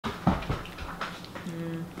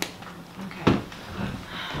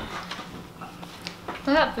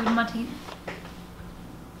I got food in my teeth.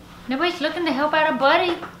 Nobody's looking to help out a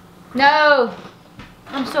buddy. No!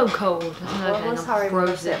 I'm so cold. Well, let's hurry up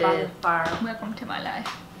and sit by the fire. Welcome to my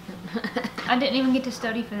life. I didn't even get to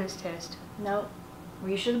study for this test. Nope.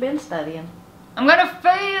 Well, you should have been studying. I'm gonna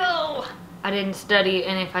fail! I didn't study,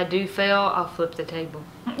 and if I do fail, I'll flip the table.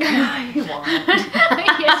 You won't.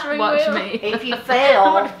 Yes, we Watch will. me. If you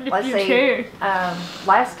fail, Flip let's your see. chair.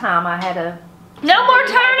 Last time I had a... No more you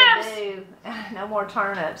had to turnips! do- No more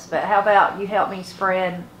turnips, but how about you help me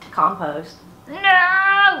spread compost? No!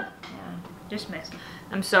 Yeah. Just messing.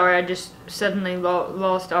 I'm sorry, I just suddenly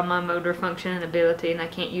lost all my motor function and ability, and I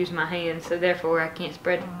can't use my hands, so therefore I can't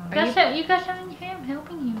spread. You got something in your hand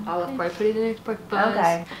helping you. I'll probably put it in the next buzz.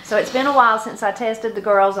 Okay, so it's been a while since I tested the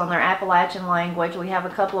girls on their Appalachian language. We have a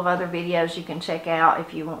couple of other videos you can check out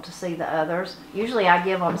if you want to see the others. Usually I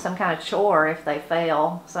give them some kind of chore if they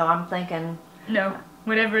fail, so I'm thinking... No.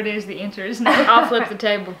 Whatever it is, the answer is no. I'll flip the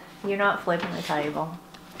table. You're not flipping the table.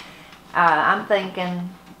 I'm thinking,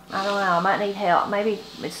 I don't know, I might need help. Maybe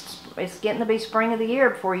it's getting to be spring of the year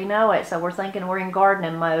before you know it, so we're thinking we're in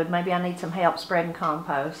gardening mode. Maybe I need some help spreading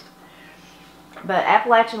compost. But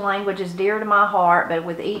Appalachian language is dear to my heart, but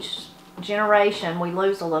with each generation we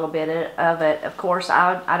lose a little bit of it. Of course,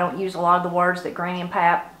 I don't use a lot of the words that Granny and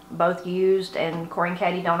Pap both used, and Corey and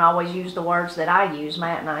Katie don't always use the words that I use,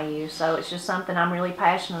 Matt and I use, so it's just something I'm really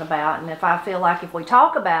passionate about, and if I feel like if we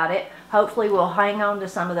talk about it, hopefully we'll hang on to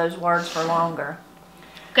some of those words for longer.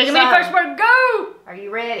 Okay, give me the first word, go! Are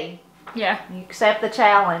you ready? Yeah. You accept the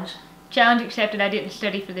challenge? Challenge accepted. I didn't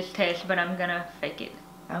study for this test, but I'm gonna fake it.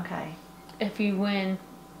 Okay. If you win,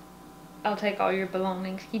 I'll take all your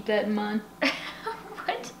belongings. Keep that in mind.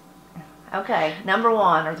 What? Okay, number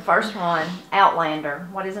one, or the first one, Outlander.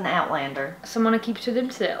 What is an Outlander? Someone who keeps to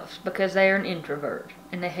themselves because they are an introvert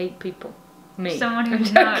and they hate people. Me. Someone I'm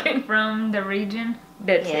who's not joking. from the region.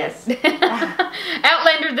 That's Yes. it.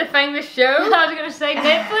 Outlander, the famous show. I was gonna say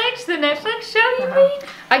Netflix, the Netflix show, you mean?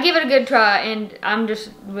 I give it a good try, and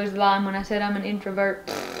was lying when I said I'm an introvert.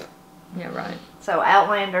 Yeah, right. So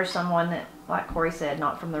Outlander, someone that, like Corey said,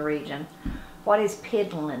 not from the region. What is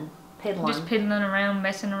piddling? Piddling. Just piddling around,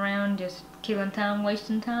 messing around, just killing time,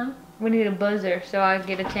 wasting time. We need a buzzer so I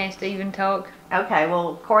get a chance to even talk. Okay,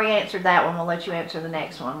 well, Corey answered that one. We'll let you answer the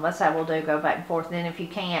next one. That's how we'll do, go back and forth. Then if you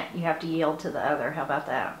can't, you have to yield to the other. How about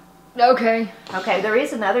that? Okay. Okay, there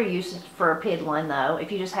is another usage for a piddling, though.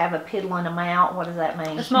 If you just have a piddling amount, what does that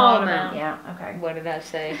mean? A small amount. Yeah, okay. What did I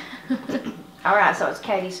say? All right, so it's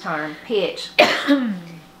Katie's turn. Pitch.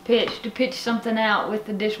 Pitch. To pitch something out with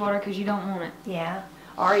the dishwater because you don't want it. Yeah.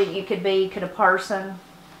 Or you could a person,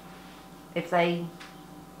 if they,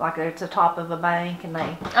 like it's the top of a bank and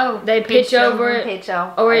They pitch over it. pitch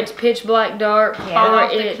over. Or it's pitch black dark. Yeah. Or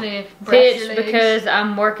Off the it cliff. pitch because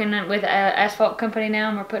I'm working with an asphalt company now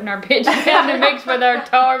and we're putting our pitch down to mix with our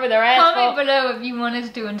tar with our asphalt. Comment below if you want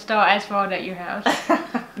us to install asphalt at your house.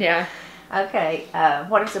 Yeah. Okay,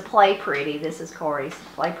 what is a play pretty? This is Corey's.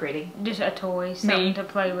 Play pretty. Just a toy, something to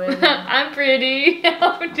play with. I'm pretty.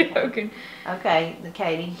 I'm joking. Okay, the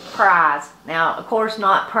Katie. Prize. Now, of course,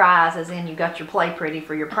 not prize as in you got your play pretty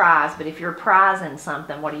for your prize, but if you're prizing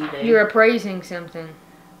something, what do? You're appraising something.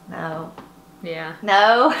 No. Yeah.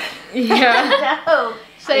 No. Yeah. No.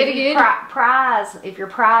 Say it again. Prize. If you're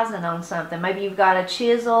prizing on something, maybe you've got a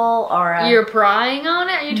chisel or a... You're prying on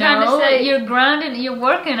it? You're trying to say... you're grinding, you're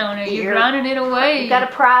working on it, you're grinding it away. You've got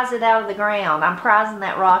to prize it out of the ground. I'm prizing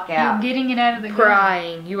that rock out. You're getting it out of the ground.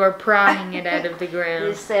 Prying. You are prying it out of the You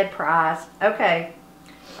ground. just said prize. Okay.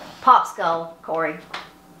 Pop skull, Corey.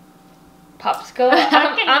 Popsicle.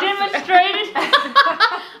 I can demonstrate it.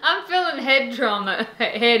 I'm feeling head trauma,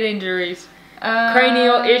 head injuries,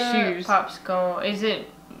 cranial issues. Popsicle.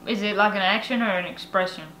 Is it like an action or an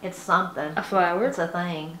expression? It's something. A flower? It's a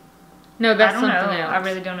thing. No, that's I don't something know. else. I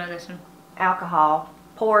really don't know this one. Alcohol.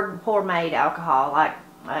 Pour made alcohol, like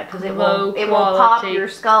because it Low will pop quality. your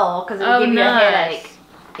skull because it'll give you a headache.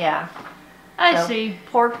 Yeah. I see.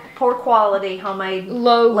 Poor quality homemade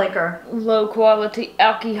liquor. Low quality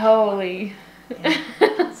alcohol-y. Yeah.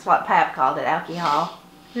 That's what Pap called it, alcohol.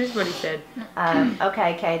 That's what he said.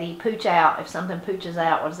 Okay, Katie, pooch out. If something pooches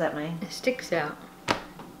out, what does that mean? It sticks out.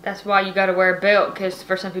 That's why you gotta wear a belt, because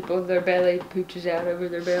for some people their belly pooches out over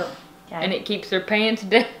their belt. Okay. And it keeps their pants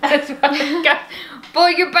down. That's why you got pull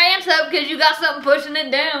your pants up because you got something pushing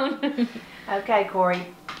it down. Okay, Corey.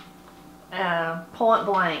 Point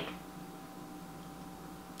blank.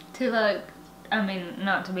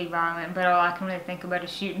 Not to be violent, but all I can really think about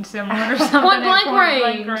is shooting someone or something. Point blank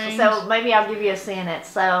at range. So maybe I'll give you a sentence.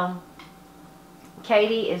 So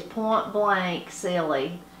Katie is point blank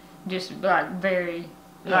silly. Just like very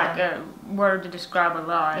like a word to describe a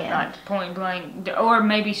lie, like point blank, or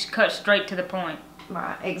maybe cut straight to the point.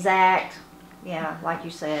 Right, exact. Yeah, like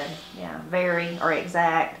you said. Yeah, very or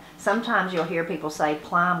exact. Sometimes you'll hear people say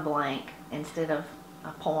plumb blank instead of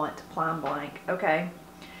a point, plumb blank. Okay.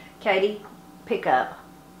 Katie, pick up.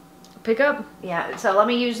 Pick up? Yeah, so let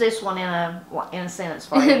me use this one in a sentence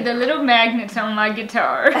for you. The little magnets on my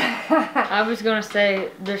guitar. I was going to say,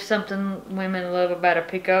 there's something women love about a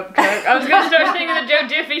pickup truck. I was going to start singing the Joe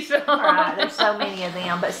Jiffy song. Right, there's so many of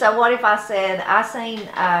them. But so what if I said, I seen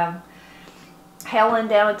Helen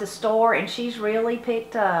down at the store and she's really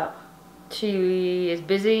picked up. She is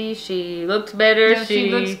busy. She looks better. No, she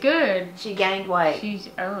looks good. She gained weight. She's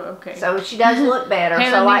okay. So she does look better.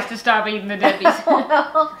 Helen so needs to stop eating the Debbie's.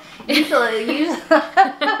 well,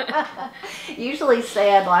 usually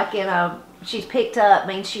said like she's picked up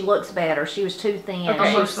means she looks better. She was too thin.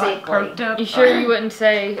 She was sickly. You sure you wouldn't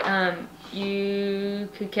say you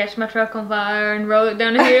could catch my truck on fire and roll it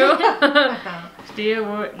down the hill? Still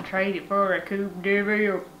wouldn't trade it for a coupe de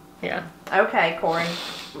ville. Yeah. Okay, Corey.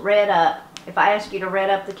 Red up. If I ask you to red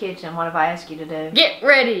up the kitchen, what have I asked you to do? Get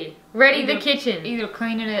ready. Ready the kitchen. Either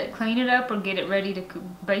clean it up or get it ready to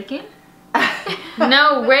bake in.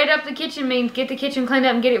 No, red up the kitchen means get the kitchen cleaned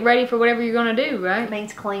up and get it ready for whatever you're gonna do, right? It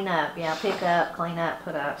means clean up. Yeah, pick up, clean up,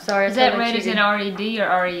 put up. Sorry, is that red as in R-E-D or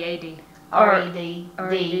R-E-A-D? R-E-D.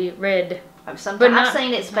 R-E-D. Red. Sometimes I've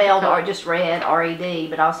seen it spelled or just red, R-E-D,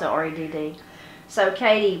 but also R-E-D-D. So,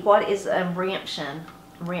 Katie, what is a remption?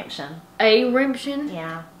 Remption. A remption?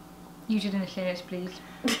 Yeah. Use it in a sentence, please.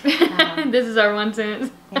 This is our one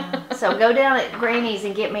sentence. Yeah. So go down at Granny's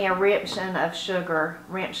and get me a remption of sugar.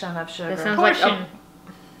 Remption of sugar. That sounds Portion.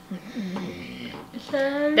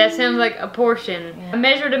 That sounds like a portion. Yeah. A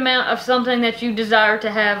measured amount of something that you desire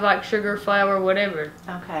to have, like sugar, flour, whatever.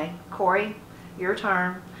 Okay. Corey, your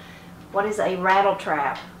turn. What is a rattle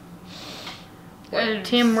trap?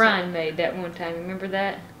 Tim Ryan made that one time. Remember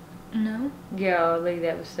that? No. Golly,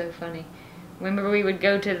 that was so funny. Remember we would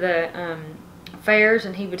go to the fairs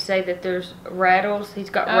and he would say that there's rattles. He's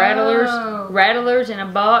got rattlers in a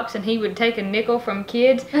box, and he would take a nickel from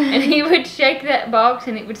kids and he would shake that box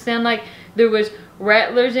and it would sound like there was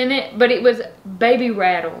rattlers in it, but it was baby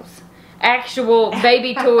rattles. Actual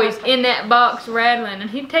baby toys in that box rattling, and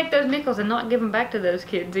he'd take those nickels and not give them back to those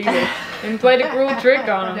kids either, and played a cruel trick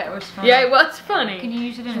on them. That was funny. Yeah, it was funny. Can you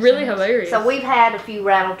use it in It's a really sentence? hilarious. So we've had a few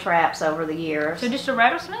rattle traps over the years. So just a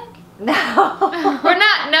rattlesnake? No. We're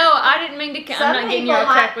not. No, I didn't mean to. I'm not getting you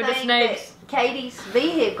off track with the snakes. Katie's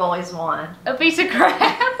vehicle is one. A piece of crap?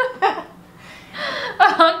 A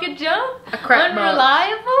hunk of junk? A crap box.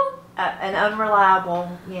 Unreliable? An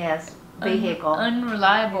unreliable, yes, vehicle.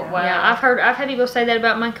 Unreliable. Wow. Yeah, I've had people say that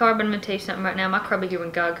about my car, but I'm gonna tell you something right now. My car will be here when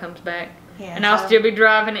God comes back. Yeah, And I'll so- still be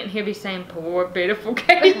driving it, and he'll be saying, "Poor, beautiful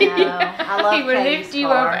Katie." I love He would Katie's lift you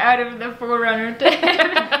car. up out of the forerunner to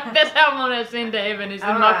heaven. That's how I'm gonna ascend to heaven. Is in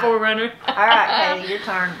All my right. forerunner. All right, Katie, your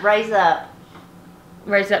turn. Raise up.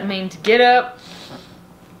 Raise up means get up.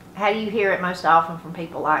 How do you hear it most often from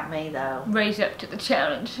people like me, though? Raise up to the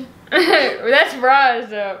challenge. That's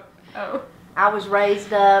rise up. Oh. I was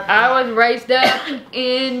raised up. I was raised up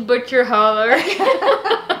in Butcher Holler.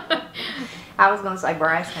 I was going to say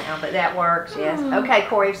Brasstown, but that works, yes. Okay,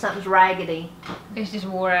 Corey, if something's raggedy. It's just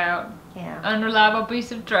wore out. Yeah. Unreliable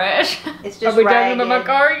piece of trash. It's Are just we ragged. talking about my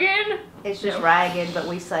car again? It's just No. ragged, but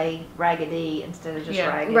we say raggedy instead of just Yeah.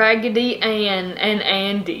 ragged. Raggedy Ann and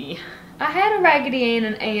Andy. I had a Raggedy Ann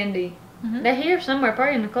and Andy. Mhm. They're here somewhere,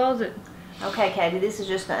 probably in the closet. Okay, Katie, this is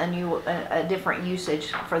just a different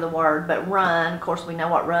usage for the word. But run, of course, we know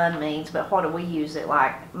what run means, but what do we use it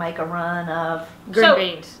like? Make a run of, Green So-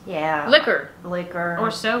 beans. yeah. Liquor. Liquor. Or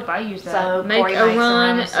soap. I use that. So Make Corey a makes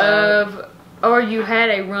run soap. of, or you had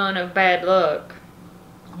a run of bad luck.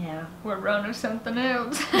 Yeah. We're running something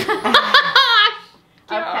else.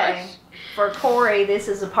 Okay. For Corey, this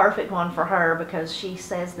is a perfect one for her because she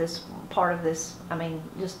says this part of this, I mean,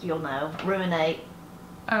 just you'll know, ruinate.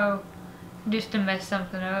 Oh. Just to mess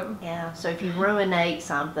something up. Yeah, so if you ruinate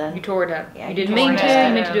something, You tore it up. Yeah, you you didn't tore mean it to. up.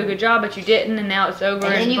 You meant to do a good job, but you didn't, and now it's over.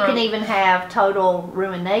 and then and you broke. can even have total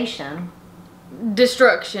ruination.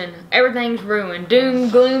 Destruction. Everything's ruined. Doom,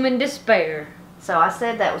 gloom, and despair. So I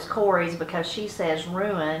said that was Corey's because she says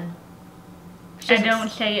ruin. I don't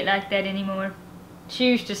say it like that anymore. She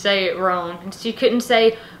used to say it wrong, and she couldn't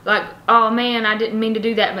say like, "Oh man, I didn't mean to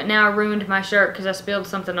do that, but now I ruined my shirt because I spilled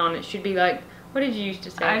something on it." She'd be like, "What did you used to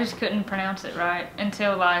say?" I just couldn't pronounce it right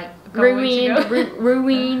until like a couple weeks Ruined, ago.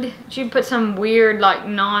 ruined. She'd put some weird like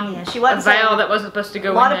Yeah, she a wasn't vowel saying- that wasn't supposed to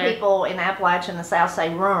go A lot in of there. people in Appalachia in the South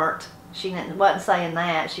say runt. She wasn't saying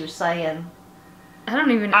that. She was saying I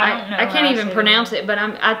don't even. I don't know I how can't to even say pronounce it, but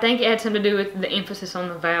I think it had something to do with the emphasis on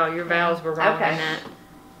the vowel. Your vowels were wrong Okay. in that.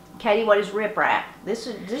 Katie, what is riprap?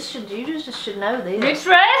 You just should know this. Rich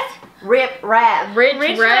Rath? Riprap.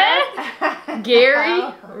 Rich Rath?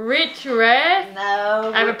 Gary? Rich Rath?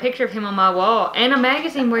 No. I have a picture of him on my wall and a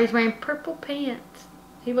magazine where he's wearing purple pants.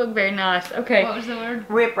 He looked very nice. Okay. What was the word?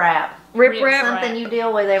 Riprap. Riprap. Something you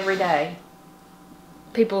deal with every day.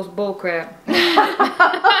 People's bullcrap.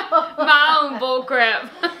 My own bullcrap.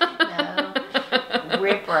 No.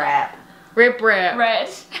 Riprap. Riprap.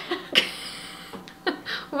 Rats.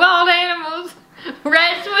 Wild animals.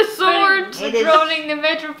 Rats with swords. It is- Patrolling the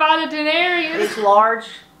metropolitan areas. It's large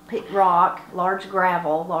rock, large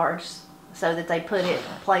gravel, so that they put it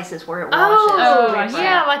places where it washes. Oh, Riprap.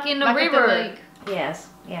 yeah, like in the Like at river. lake. Yes.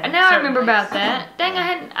 Yeah. And now I Certain remember about lakes. that. Dang,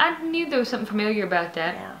 I knew there was something familiar about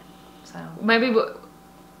that. Yeah. So. Maybe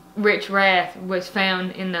Rich Rath was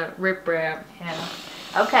found in the riprap. Yeah.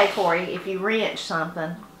 Okay, Corey. If you wrench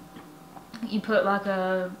something, You put like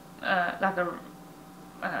a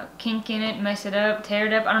kink in it, mess it up, tear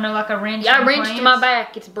it up. I don't know, like a wrench. Yeah, I in wrenched plants. my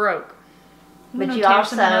back. It's broke. But know, you tear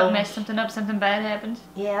something also- up, mess something up, something bad happens.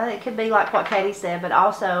 yeah, it could be like what Katie said. But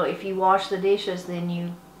also, if you wash the dishes, then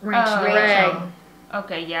you Wrench the wrench rag. them.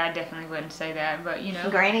 Okay, yeah, I definitely wouldn't say that, but you know,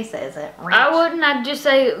 Granny says it. Wrench. I wouldn't. I'd just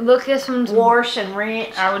say, look, this one's. Wash and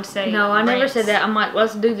wrench. I would say No, I never rinse. said that. I'm like,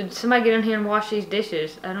 let's do somebody get in here and wash these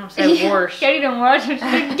dishes. I don't say wash. Katie don't wash them. She's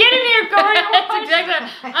like, get in here, Corey. That's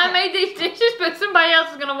exactly. I made these dishes, but somebody else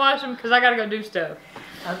is gonna wash them because I gotta go do stuff.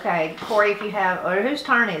 Okay, Corey, if you have, or whose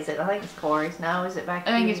turn is it? I think it's Corey's. No, is it back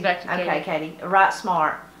to I think you? it's back to Okay, Katie. Right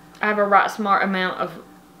smart. I have a right smart amount of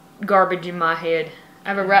garbage in my head. I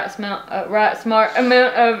have a right smart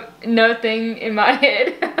amount of nothing in my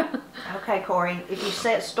head. Okay, Corey, if you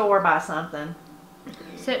set store by something,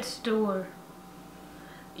 Set store.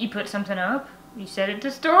 You put something up. You set it to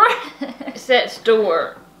store. Set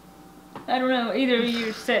store. I don't know. Either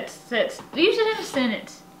you set. Use it in a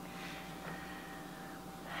sentence.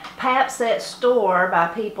 Pap set store by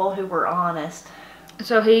people who were honest.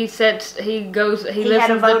 So he sets. He goes. He He had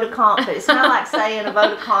a listens. vote of confidence. It's kind of like saying a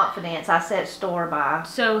vote of confidence. I set store by.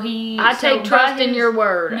 So he. I so take trust by in his- your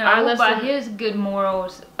word. No, I by listen. his good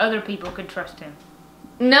morals, other people could trust him.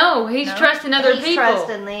 No, he's No? trusting other He's people.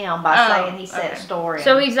 trusting them by Oh, saying he set okay. store in.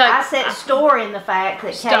 So he's like, I set store in the fact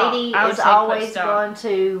that Stop. Katie I would is say put always stop. going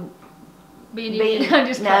to Be, Be- I'm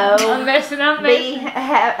just no. I'm messing. I'm be messing.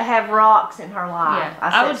 have rocks in her life. Yeah,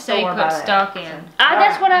 I set would say store put by that. stock in.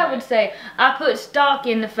 That's what I would say. I put stock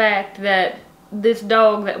in the fact that this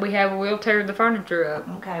dog that we have will tear the furniture up.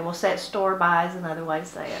 Okay, well, set store by is another way to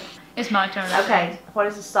say it. It's my turn. Okay, what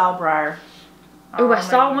is a sawbriar? Oh, I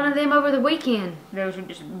saw one of them over the weekend. Those were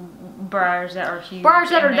just briars that are huge. Briars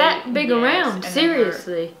that and are that big yes, around. and they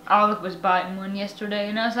Seriously. were- Olive was biting one yesterday,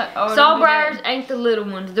 and I was like, oh. don't do Sawbriars that. ain't the little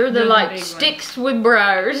ones. They're the They're the like big ones. sticks with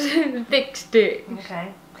briars. Thick stick.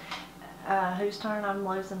 Okay. Whose turn? I'm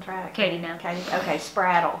losing track. Katie now. Katie. Okay,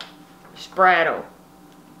 spraddle. Spraddle.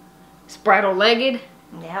 Spraddle legged.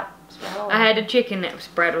 Yep. Spraddle. I had a chicken that was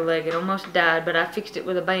spraddle legged. Almost died, but I fixed it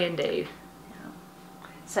with a band-aid.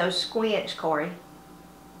 So squinch, Corey.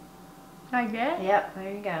 Like that? Yep,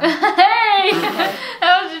 there you go. Hey!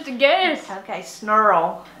 That was just a guess. Okay,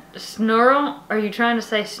 snurl. Snurl? Are you trying to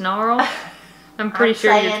say snarl? I'm pretty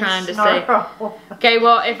sure you're saying trying to say. snurl. Okay,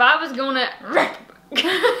 well, if I was gonna,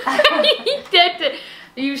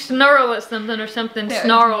 you snarl at something or something That was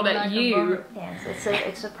snarled more at like a you. bark. Yes,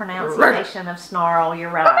 it's a pronunciation of snarl. You're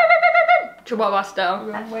right. Chihuahua style.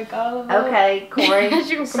 We're gonna wake Olive up. Okay, Corey.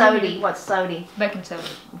 She gonna come in Sody. here. What's sody? Baking soda.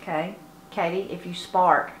 Okay. Katie, if you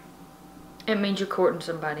spark. It means you're courting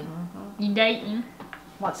somebody. You dating?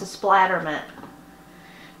 What's a splatterment?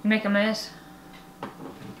 You make a mess?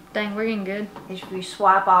 Dang, we're getting good. If you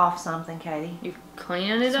swipe off something, Katie. You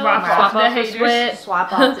clean it Swipe up. off Swap the off the haters. sweat.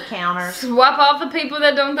 Swipe off the counters. Swap off the people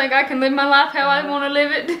that don't think I can live my life how I want to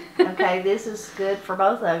live it. Okay, this is good for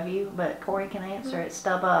both of you, but Corey can answer it.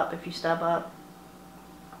 Stub up if you stub up.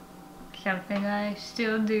 Something I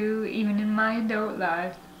still do even in my adult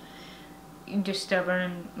life. I'm just stubborn,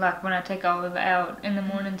 and like when I take Olive out in the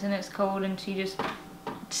mornings and it's cold and she just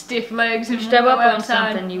stiff legs and You step won't up go on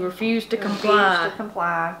outside. something. You refuse to Refuse comply. to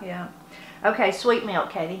comply, yeah. Okay, sweet milk,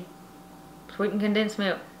 Katie. Sweet and condensed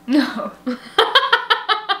milk. No.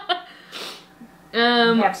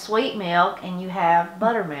 You have sweet milk and you have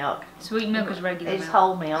buttermilk. Sweet milk is regular It's milk.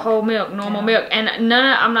 whole milk. Whole milk, normal milk, and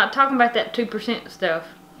I'm not talking about that 2% stuff.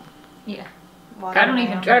 Yeah. What I don't now?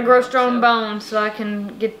 even Gotta grow strong So- bones so I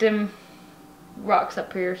can get them rocks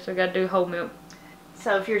up here. So I gotta do whole milk.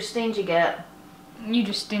 So if you're a stingy gut, You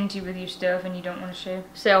just stingy with your stuff and you don't want to share.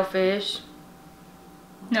 Selfish.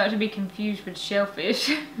 Not to be confused with shellfish.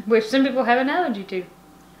 which some people have an allergy to.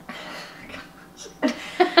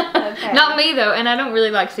 Okay. Not me though, and I don't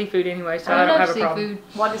really like seafood anyway, so I don't have a problem.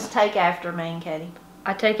 What does take after mean, Katie?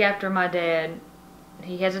 I take after my dad.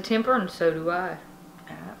 He has a temper, and so do I.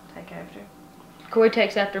 Take after. Corey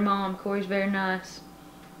takes after Mom. Corey's very nice.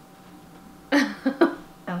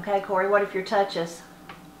 Okay, Corey, what if you're touches?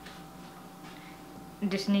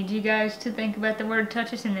 Just need you guys to think about the word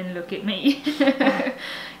touches and then look at me.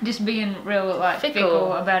 Just being real like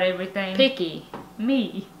fickle about everything. Picky.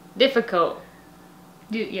 Me. Difficult.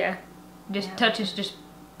 Yeah. Just touches, just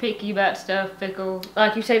picky about stuff, fickle.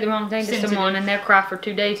 Like you say the wrong thing to Sensitive. someone and they'll cry for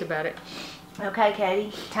 2 days about it. Okay,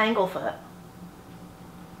 Katie, tanglefoot.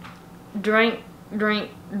 Drink,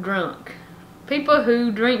 drunk. People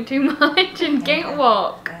who drink too much and can't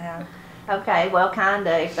walk. Okay, well,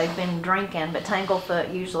 kinda if they've been drinking, but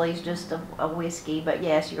tanglefoot usually is just a whiskey. But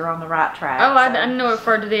yes, you're on the right track. Oh, I didn't know it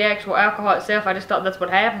referred to the actual alcohol itself. I just thought that's what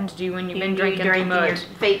happens to you when you've been drinking too much. Your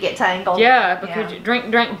feet get tangled. Yeah, because you drink,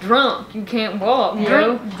 drunk. You can't walk.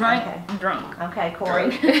 Drink, Okay. drunk. Okay,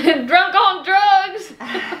 Corey. Drunk on drugs.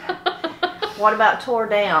 What about tore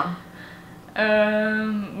down?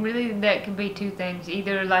 Really that could be two things.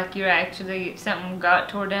 Either like you're actually, something got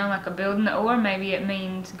tore down like a building, or maybe it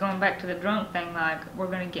means going back to the drunk thing, like we're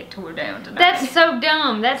gonna get tore down tonight. That's so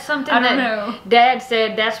dumb. That's something I don't that know. Dad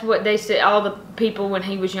said. That's what they said. All the people when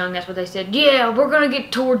he was young, that's what they said. Yeah, we're gonna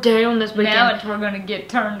get tore down this weekend. Now it's we're gonna get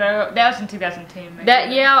turned up. That was in 2010 maybe.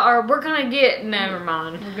 That, yeah, or we're gonna get, never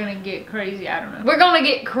mind. We're gonna get crazy, I don't know. We're gonna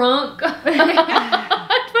get crunk.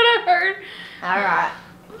 That's what I heard. All right.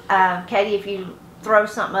 Katie, if you throw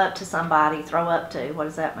something up to somebody, throw up to, what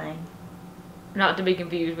does that mean? Not to be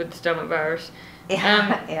confused with the stomach virus.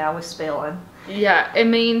 Yeah, yeah, I was spilling. Yeah, it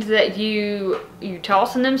means that you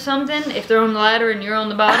tossing them something if they're on the ladder and you're on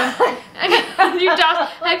the bottom. You toss.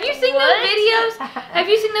 Have you seen those videos? Have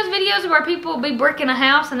you seen those videos where people be bricking a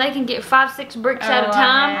house and they can get 5-6 bricks at a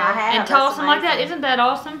time I have. and toss That's them like that? amazing. Isn't that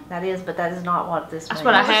awesome? That is, but that is not what this means. That's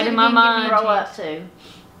what I had in my mind. Throw up to.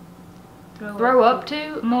 Throw up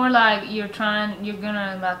to? More like you're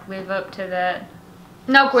gonna like live up to that.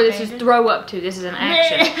 No, Corey, this is Standard? throw up to. This is an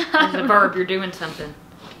action. This is a verb. You're doing something.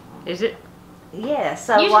 Is it? Yeah,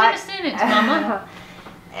 so Use it in like, a sentence, Mama.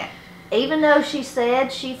 even though she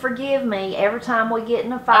said she forgive me every time we get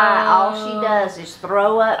in a fight, all she does is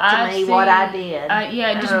throw up to me what I did.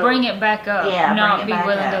 Yeah, just bring it back up. Yeah, not bring it be back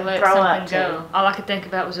willing up. to let Throw up something go. All I could think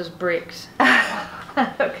about was those bricks.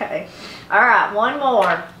 Okay. All right, one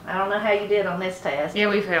more. I don't know how you did on this test. Yeah,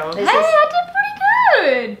 we failed. This Hey, is- I did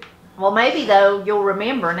pretty good. Well, maybe though you'll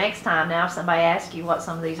remember next time. Now, if somebody asks you what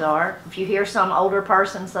some of these are, if you hear some older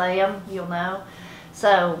person say them, you'll know.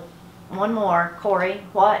 So, one more, Corey.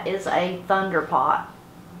 What is a thunder pot?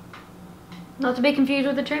 Not to be confused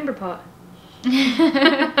with a chamber pot.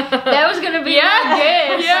 That was gonna be Yeah. my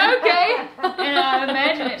guess. Yeah, okay. And I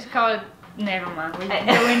imagine it's called. Never mind. We can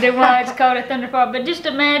go into why it's called a thunder pot. But just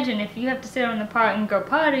imagine if you have to sit on the pot and go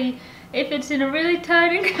potty. If it's in a really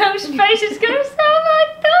tight and close space, it's gonna sound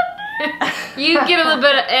like thunder. You get a little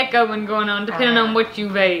bit of echoing going on depending on what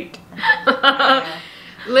you ate.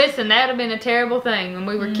 Listen, that would have been a terrible thing when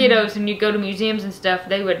we were kiddos and you go to museums and stuff.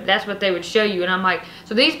 That's what they would show you, and I'm like,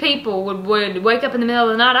 so these people would wake up in the middle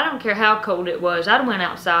of the night. I don't care how cold it was. I'd went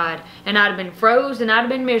outside and I'd have been froze and I'd have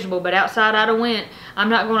been miserable, but outside I'd have went. I'm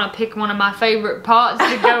not going to pick one of my favorite pots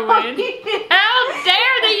to go in. How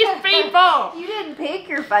dare these people? You didn't pick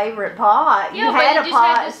your favorite pot. Yeah, You but had you a just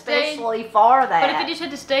pot had to stay- especially for that. But if you just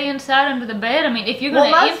had to stay inside under the bed, I mean, if you're Well,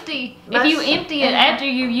 gonna most- empty, most- if you empty it after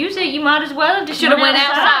you use it, you might as well have just Should have went went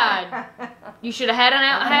outside. You should have had an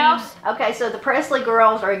outhouse. Okay, so the Presley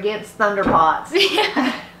girls are against thunder pots.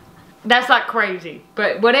 That's like crazy.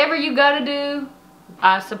 But whatever you got to do,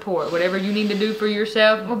 I support. Whatever you need to do for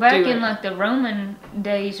yourself, Well, back do in it. like the Roman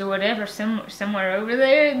days or whatever, somewhere over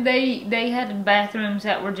there, they had bathrooms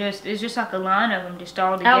that were it's just like a line of them, just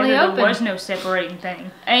all together. Out in the There open. was no separating thing,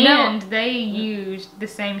 and they used the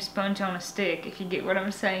same sponge on a stick. If you get what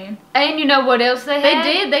I'm saying, And you know what else they they had?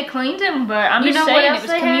 did. They cleaned them, but I'm You just know what saying else it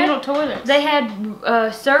was they communal had? toilets. They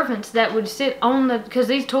had servants that would sit on because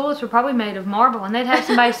these toilets were probably made of marble, and they'd have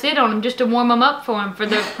somebody sit on them just to warm them up for them.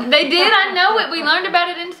 They did. I know it. We learned about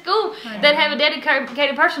it in school. They'd have a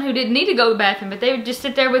dedicated person who didn't need to go to the bathroom, but they would just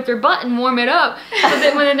sit there with their butt and warm it up, so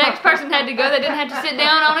that when the next person had to go, they didn't have to sit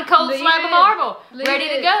down on a cold Leave slab of it. marble, Leave ready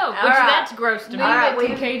to it. go. Which right. that's gross to me. Leave All right, it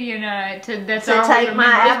to we- Katie and I that's To all we take my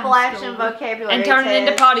remember from Appalachian school. vocabulary And turn it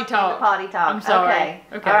into test potty talk. into potty talk. I'm sorry.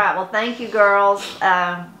 Okay. All right. Well, thank you, girls.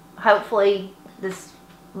 Hopefully, this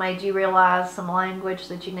made you realize some language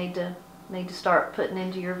that you need to need to start putting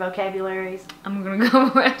into your vocabularies? I'm gonna go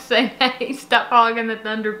over and say, hey, stop hogging the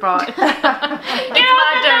thunder pot. Get on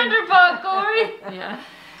the thunder pot, Corey. Yeah.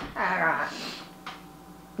 All right.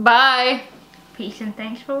 Bye. Peace and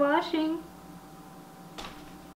thanks for watching.